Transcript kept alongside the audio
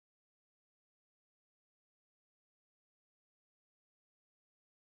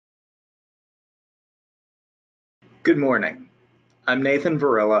Good morning. I'm Nathan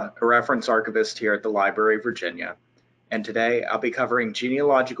Varilla, a reference archivist here at the Library of Virginia, and today I'll be covering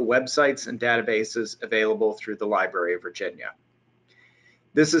genealogical websites and databases available through the Library of Virginia.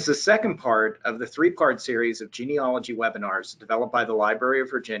 This is the second part of the three-part series of genealogy webinars developed by the Library of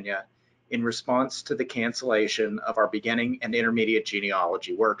Virginia in response to the cancellation of our beginning and intermediate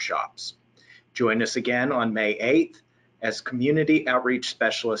genealogy workshops. Join us again on May 8th as Community Outreach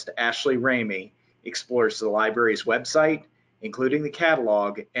Specialist Ashley Ramey explores the library's website, including the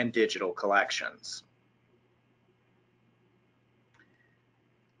catalog and digital collections.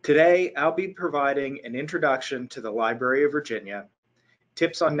 Today, I'll be providing an introduction to the Library of Virginia,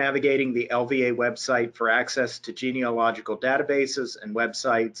 tips on navigating the LVA website for access to genealogical databases and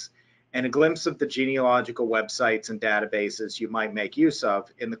websites, and a glimpse of the genealogical websites and databases you might make use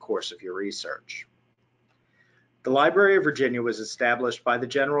of in the course of your research. The Library of Virginia was established by the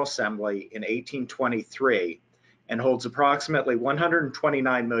General Assembly in 1823 and holds approximately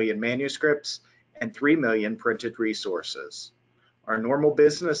 129 million manuscripts and 3 million printed resources. Our normal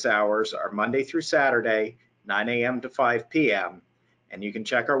business hours are Monday through Saturday, 9 a.m. to 5 p.m., and you can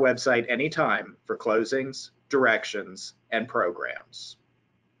check our website anytime for closings, directions, and programs.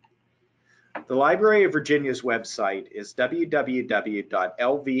 The Library of Virginia's website is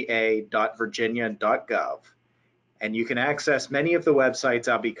www.lva.virginia.gov. And you can access many of the websites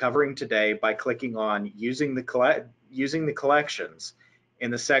I'll be covering today by clicking on Using the Collections in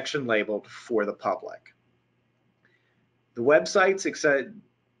the section labeled For the Public. The websites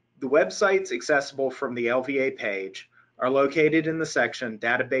accessible from the LVA page are located in the section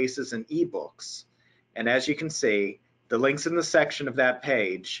Databases and eBooks. And as you can see, the links in the section of that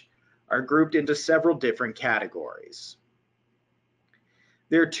page are grouped into several different categories.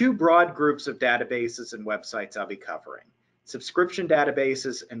 There are two broad groups of databases and websites I'll be covering: subscription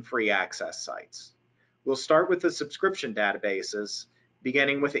databases and free access sites. We'll start with the subscription databases,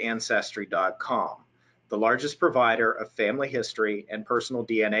 beginning with Ancestry.com, the largest provider of family history and personal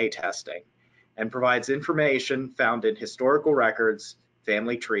DNA testing, and provides information found in historical records,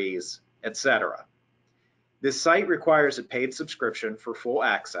 family trees, etc. This site requires a paid subscription for full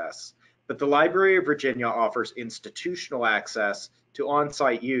access, but the Library of Virginia offers institutional access to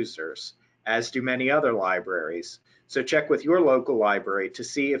on-site users, as do many other libraries, so check with your local library to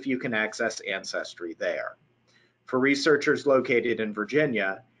see if you can access Ancestry there. For researchers located in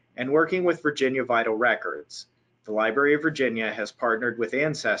Virginia and working with Virginia Vital Records, the Library of Virginia has partnered with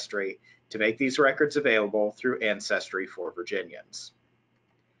Ancestry to make these records available through Ancestry for Virginians.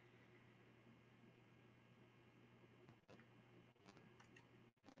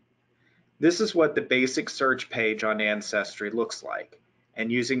 This is what the basic search page on Ancestry looks like,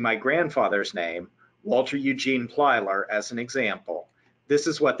 and using my grandfather's name, Walter Eugene Plyler, as an example, this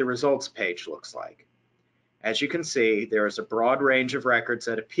is what the results page looks like. As you can see, there is a broad range of records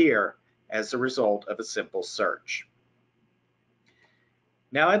that appear as a result of a simple search.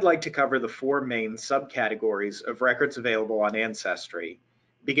 Now I'd like to cover the four main subcategories of records available on Ancestry,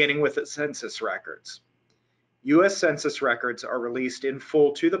 beginning with the census records. U.S. Census records are released in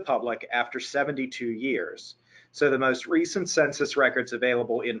full to the public after 72 years, so the most recent census records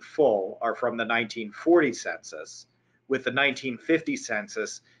available in full are from the 1940 census, with the 1950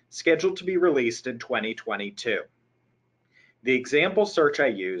 census scheduled to be released in 2022. The example search I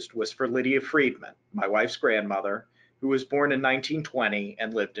used was for Lydia Friedman, my wife's grandmother, who was born in 1920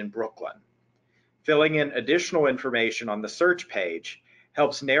 and lived in Brooklyn. Filling in additional information on the search page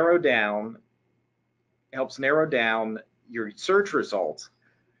helps narrow down your search results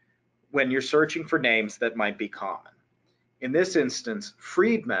when you're searching for names that might be common. In this instance,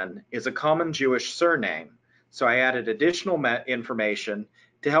 Friedman is a common Jewish surname, so I added additional information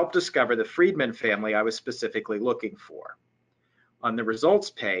to help discover the Friedman family I was specifically looking for. On the results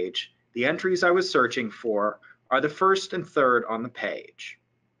page, the entries I was searching for are the first and third on the page.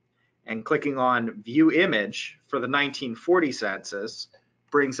 And clicking on View Image for the 1940 census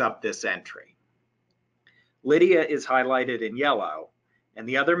brings up this entry. Lydia is highlighted in yellow, and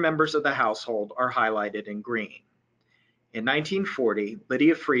the other members of the household are highlighted in green. In 1940,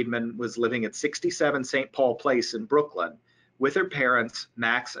 Lydia Friedman was living at 67 St. Paul Place in Brooklyn with her parents,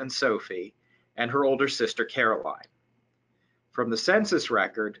 Max and Sophie, and her older sister, Caroline. From the census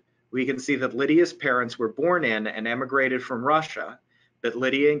record, we can see that Lydia's parents were born in and emigrated from Russia, but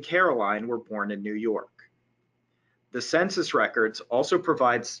Lydia and Caroline were born in New York. The census records also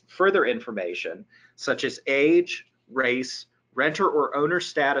provides further information such as age, race, renter or owner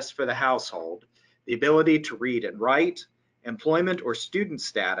status for the household, the ability to read and write, employment or student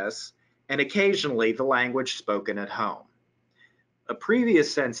status, and occasionally the language spoken at home. A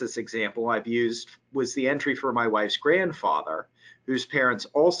previous census example I've used was the entry for my wife's grandfather, whose parents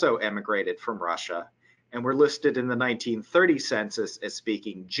also emigrated from Russia and were listed in the 1930 census as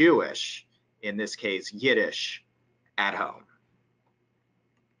speaking Jewish, in this case Yiddish, at home.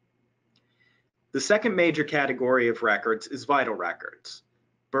 The second major category of records is vital records: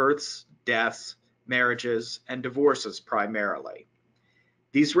 births, deaths, marriages, and divorces primarily.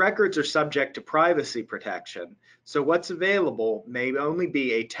 These records are subject to privacy protection, so what's available may only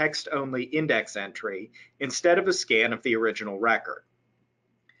be a text-only index entry instead of a scan of the original record.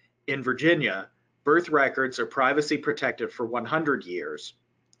 In Virginia, birth records are privacy protected for 100 years,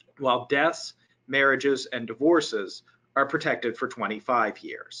 while deaths, marriages, and divorces are protected for 25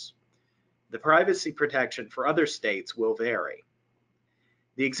 years. The privacy protection for other states will vary.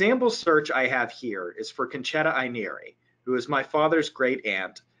 The example search I have here is for Conchetta Inieri, who is my father's great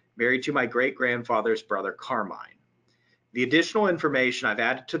aunt, married to my great-grandfather's brother Carmine. The additional information I've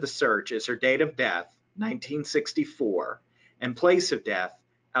added to the search is her date of death, 1964, and place of death,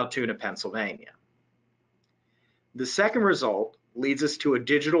 Altoona, Pennsylvania. The second result leads us to a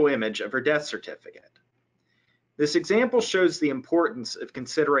digital image of her death certificate. This example shows the importance of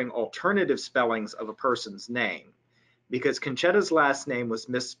considering alternative spellings of a person's name, because Conchetta's last name was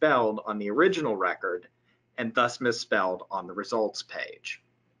misspelled on the original record and thus misspelled on the results page.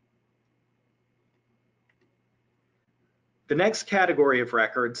 The next category of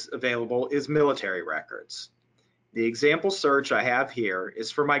records available is military records. The example search I have here is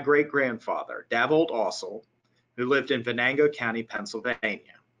for my great-grandfather, Davold Ossel, who lived in Venango County,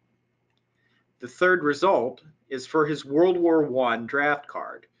 Pennsylvania. The third result is for his World War I draft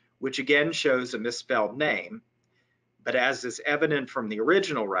card, which again shows a misspelled name, but as is evident from the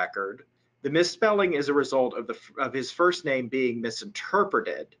original record, the misspelling is a result of his first name being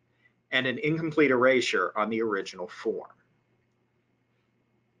misinterpreted and an incomplete erasure on the original form.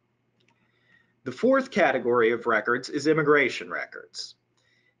 The fourth category of records is immigration records.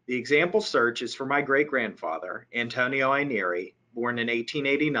 The example search is for my great-grandfather, Antonio Inieri, born in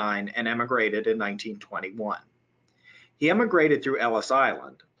 1889 and emigrated in 1921. He emigrated through Ellis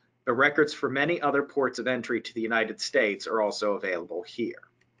Island, but records for many other ports of entry to the United States are also available here.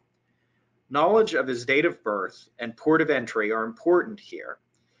 Knowledge of his date of birth and port of entry are important here,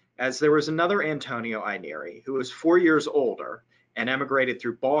 as there was another Antonio Inieri who was 4 years older and emigrated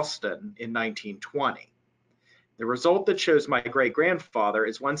through Boston in 1920. The result that shows my great-grandfather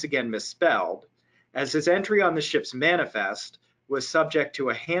is once again misspelled, as his entry on the ship's manifest was subject to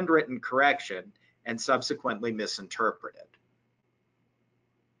a handwritten correction and subsequently misinterpreted.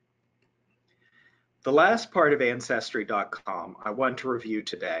 The last part of Ancestry.com I want to review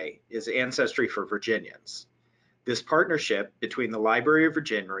today is Ancestry for Virginians. This partnership between the Library of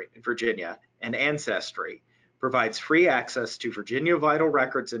Virginia and Ancestry provides free access to Virginia vital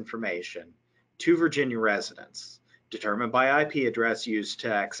records information to Virginia residents, determined by IP address used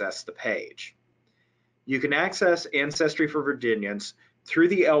to access the page. You can access Ancestry for Virginians through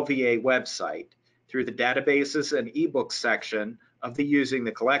the LVA website, through the Databases and eBooks section of the Using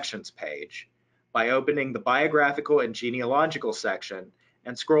the Collections page, by opening the Biographical and Genealogical section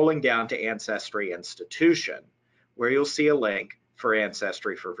and scrolling down to Ancestry Institution, where you'll see a link for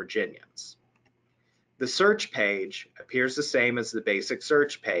Ancestry for Virginians. The search page appears the same as the basic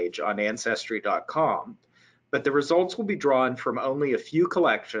search page on Ancestry.com, but the results will be drawn from only a few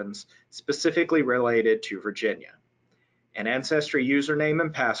collections specifically related to Virginia. An Ancestry username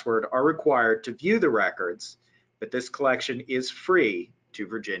and password are required to view the records, but this collection is free to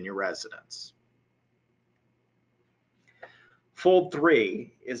Virginia residents. Fold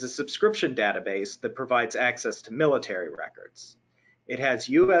 3 is a subscription database that provides access to military records. It has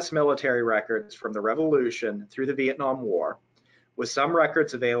U.S. military records from the Revolution through the Vietnam War, with some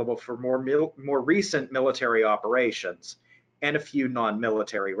records available for more recent military operations and a few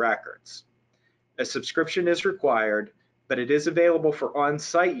non-military records. A subscription is required, but it is available for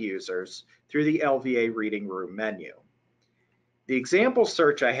on-site users through the LVA Reading Room menu. The example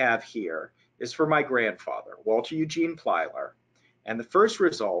search I have here is for my grandfather, Walter Eugene Plyler, and the first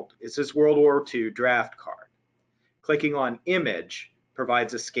result is his World War II draft card. Clicking on Image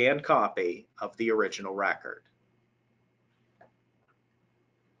provides a scanned copy of the original record.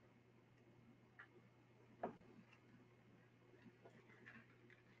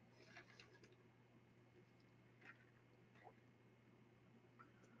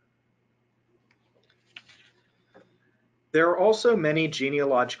 There are also many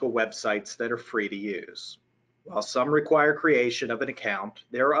genealogical websites that are free to use. While some require creation of an account,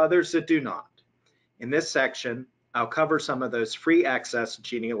 there are others that do not. In this section, I'll cover some of those free access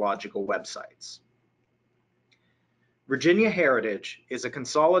genealogical websites. Virginia Heritage is a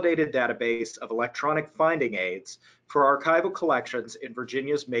consolidated database of electronic finding aids for archival collections in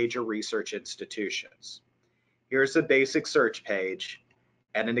Virginia's major research institutions. Here's a basic search page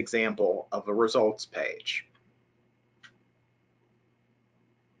and an example of a results page.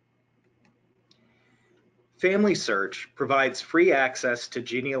 Family Search provides free access to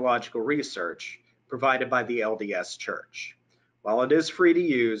genealogical research provided by the LDS Church. While it is free to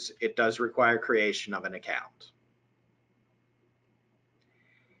use, it does require creation of an account.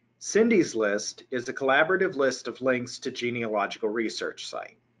 Cindy's List is a collaborative list of links to genealogical research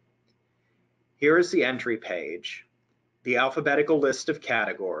site. Here is the entry page, the alphabetical list of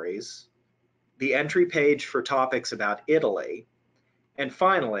categories, the entry page for topics about Italy, and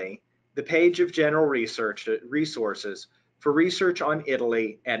finally, the page of general resources for research on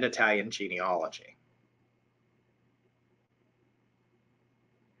Italy and Italian genealogy.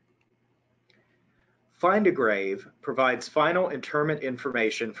 Find a Grave provides final interment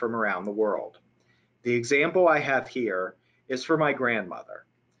information from around the world. The example I have here is for my grandmother.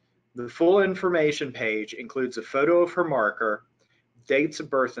 The full information page includes a photo of her marker, dates of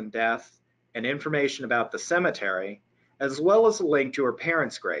birth and death, and information about the cemetery, as well as a link to her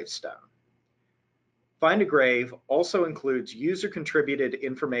parents' gravestone. Find a Grave also includes user-contributed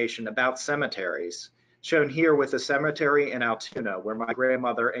information about cemeteries, shown here with a cemetery in Altoona where my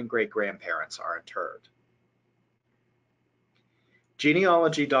grandmother and great-grandparents are interred.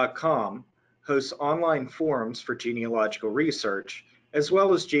 Genealogy.com hosts online forums for genealogical research, as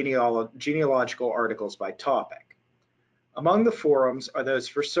well as genealogical articles by topic. Among the forums are those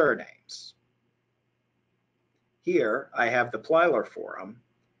for surnames. Here I have the Plyler forum,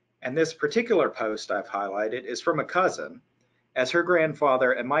 and this particular post I've highlighted is from a cousin, as her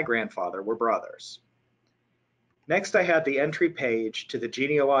grandfather and my grandfather were brothers. Next, I have the entry page to the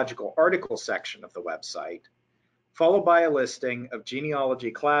genealogical article section of the website, followed by a listing of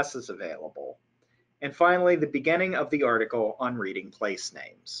genealogy classes available, and finally the beginning of the article on reading place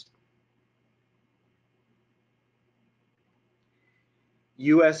names.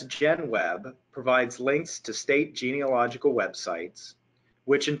 US GenWeb provides links to state genealogical websites,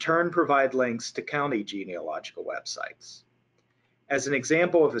 which in turn provide links to county genealogical websites. As an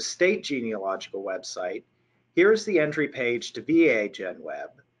example of a state genealogical website, here's the entry page to VA GenWeb,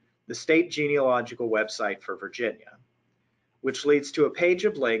 the state genealogical website for Virginia, which leads to a page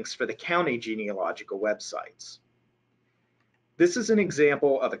of links for the county genealogical websites. This is an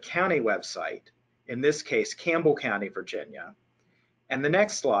example of a county website, in this case Campbell County, Virginia, and the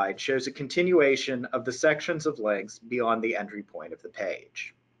next slide shows a continuation of the sections of links beyond the entry point of the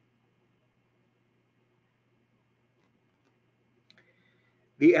page.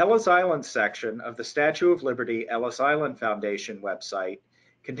 The Ellis Island section of the Statue of Liberty Ellis Island Foundation website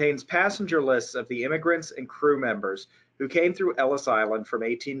contains passenger lists of the immigrants and crew members who came through Ellis Island from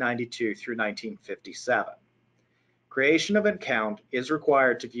 1892 through 1957. Creation of an account is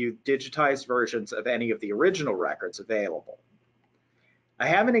required to view digitized versions of any of the original records available. I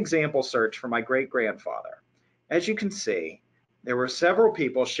have an example search for my great-grandfather. As you can see, there were several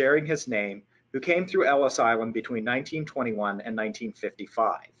people sharing his name who came through Ellis Island between 1921 and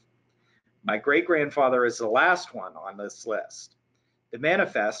 1955. My great-grandfather is the last one on this list. The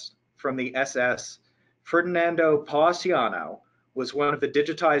manifest from the SS Ferdinando Palaciano was one of the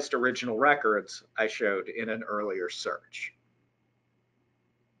digitized original records I showed in an earlier search.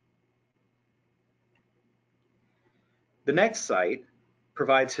 The next site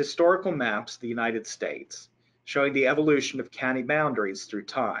provides historical maps of the United States, showing the evolution of county boundaries through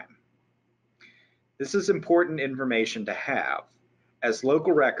time. This is important information to have, as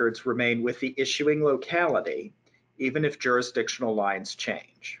local records remain with the issuing locality, even if jurisdictional lines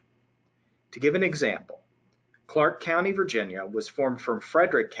change. To give an example, Clark County, Virginia was formed from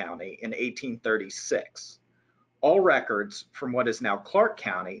Frederick County in 1836. All records from what is now Clark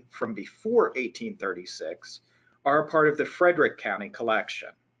County from before 1836 are a part of the Frederick County collection.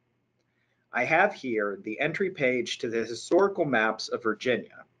 I have here the entry page to the historical maps of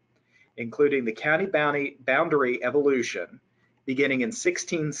Virginia, including the county boundary evolution beginning in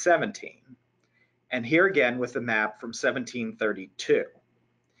 1617, and here again with the map from 1732.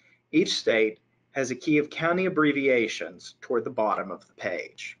 Each state has a key of county abbreviations toward the bottom of the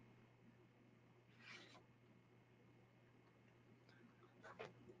page.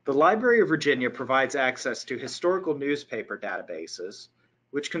 The Library of Virginia provides access to historical newspaper databases,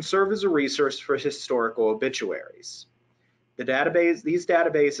 which can serve as a resource for historical obituaries. These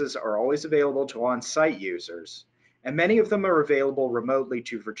databases are always available to on-site users, and many of them are available remotely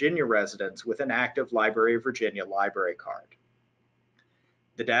to Virginia residents with an active Library of Virginia library card.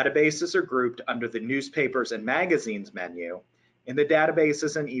 The databases are grouped under the Newspapers and Magazines menu in the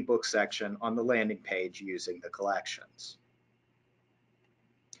Databases and eBooks section on the landing page using the collections.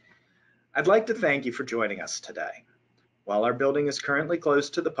 I'd like to thank you for joining us today. While our building is currently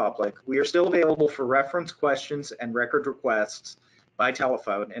closed to the public, we are still available for reference questions and record requests by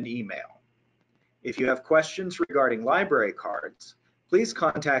telephone and email. If you have questions regarding library cards, please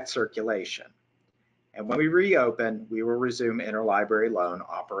contact Circulation. And when we reopen, we will resume interlibrary loan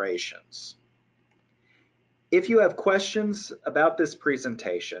operations. If you have questions about this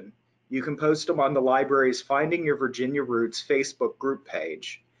presentation, you can post them on the library's Finding Your Virginia Roots Facebook group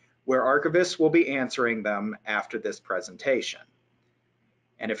page, where archivists will be answering them after this presentation.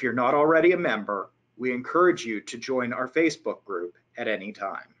 And if you're not already a member, we encourage you to join our Facebook group at any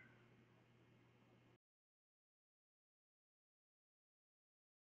time.